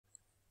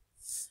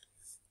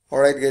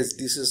Alright guys,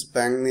 this is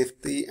Bank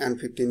Nifty and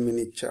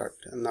 15-minute chart.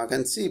 And now you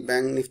can see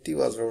Bank Nifty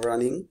was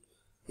running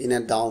in a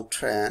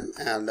downtrend,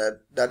 and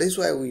that is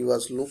why we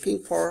was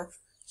looking for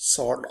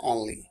short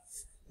only.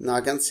 Now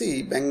you can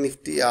see Bank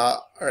Nifty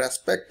are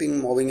respecting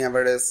moving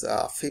average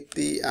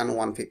 50 and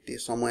 150.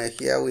 Somewhere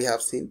here we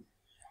have seen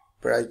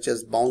price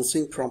just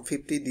bouncing from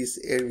 50 this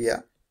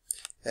area,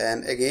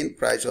 and again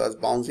price was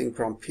bouncing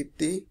from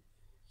 50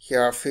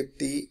 here,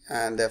 50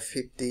 and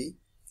 50.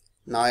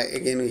 Now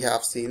again we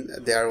have seen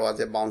there was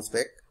a bounce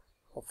back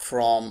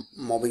from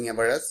moving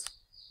average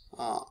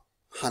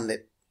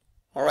 100.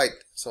 Alright,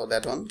 so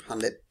that one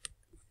 100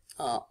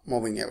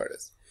 moving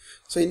average.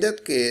 So in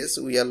that case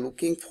we are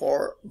looking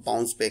for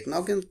bounce back. Now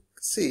you can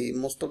see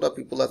most of the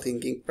people are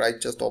thinking price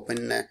just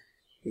open a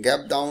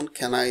gap down,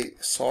 can I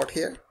short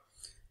here?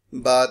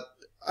 But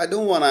I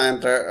don't want to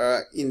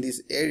enter in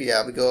this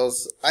area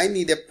because I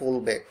need a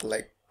pullback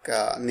like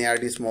near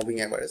this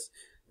moving average.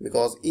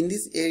 Because in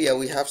this area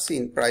we have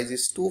seen price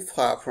is too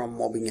far from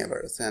moving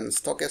average and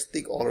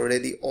stochastic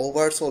already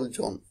oversold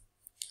zone.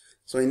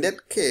 So in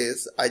that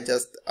case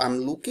I'm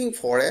looking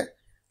for a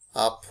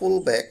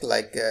pullback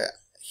like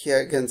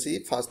here you can see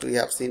first we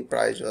have seen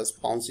price was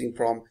bouncing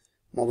from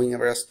moving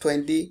average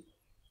 20,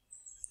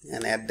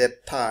 and at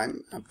that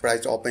time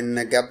price opened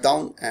a gap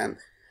down and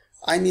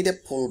I need a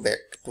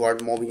pullback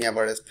toward moving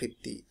average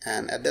 50,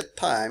 and at that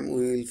time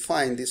we will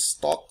find this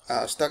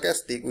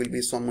stochastic will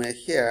be somewhere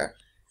here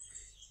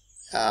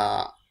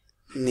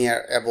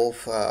near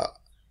above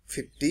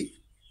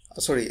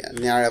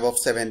near above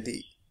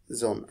 70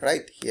 zone.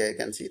 Right here you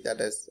can see that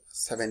is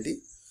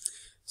 70.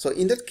 So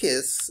in that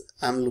case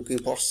I'm looking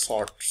for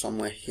short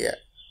somewhere here.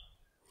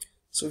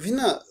 So if you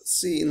now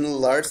see in a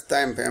large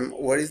time frame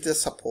where is the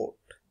support.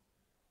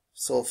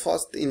 So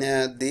first in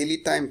a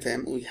daily time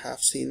frame we have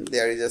seen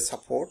there is a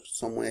support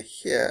somewhere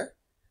here,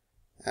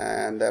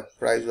 and the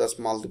price was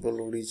multiple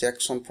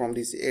rejection from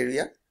this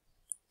area,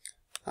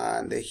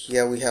 and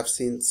here we have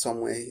seen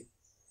somewhere.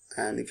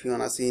 And if you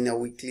want to see in a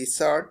weekly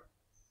chart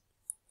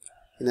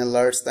in a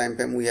large time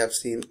frame we have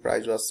seen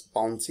price was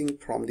bouncing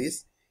from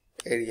this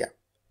area.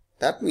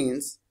 That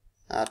means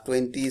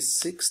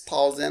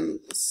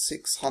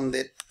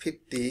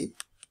 26,650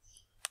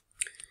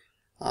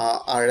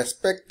 are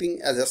respecting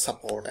as a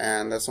support,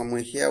 and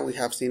somewhere here we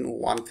have seen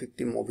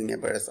 150 moving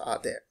averages are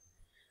there.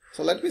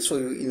 So let me show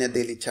you in a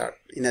daily chart.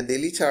 In a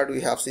daily chart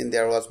we have seen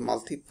there was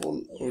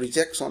multiple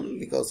rejection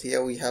because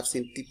here we have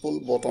seen triple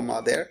bottom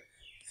are there,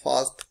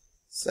 first,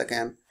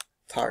 second,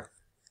 third,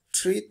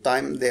 3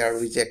 times they are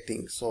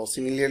rejecting. So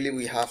similarly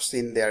we have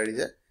seen there is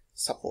a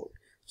support.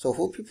 So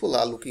who people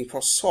are looking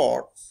for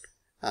short,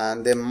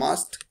 and they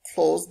must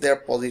close their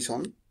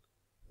position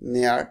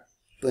near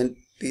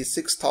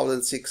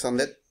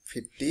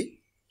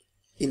 26,650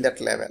 in that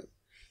level.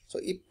 So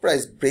if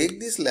price break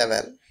this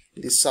level,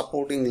 this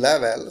supporting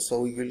level,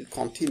 so we will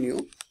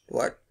continue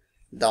toward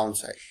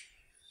downside.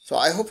 So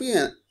I hope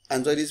you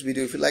enjoy this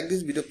video. If you like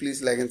this video,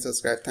 please like and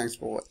subscribe. Thanks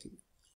for watching.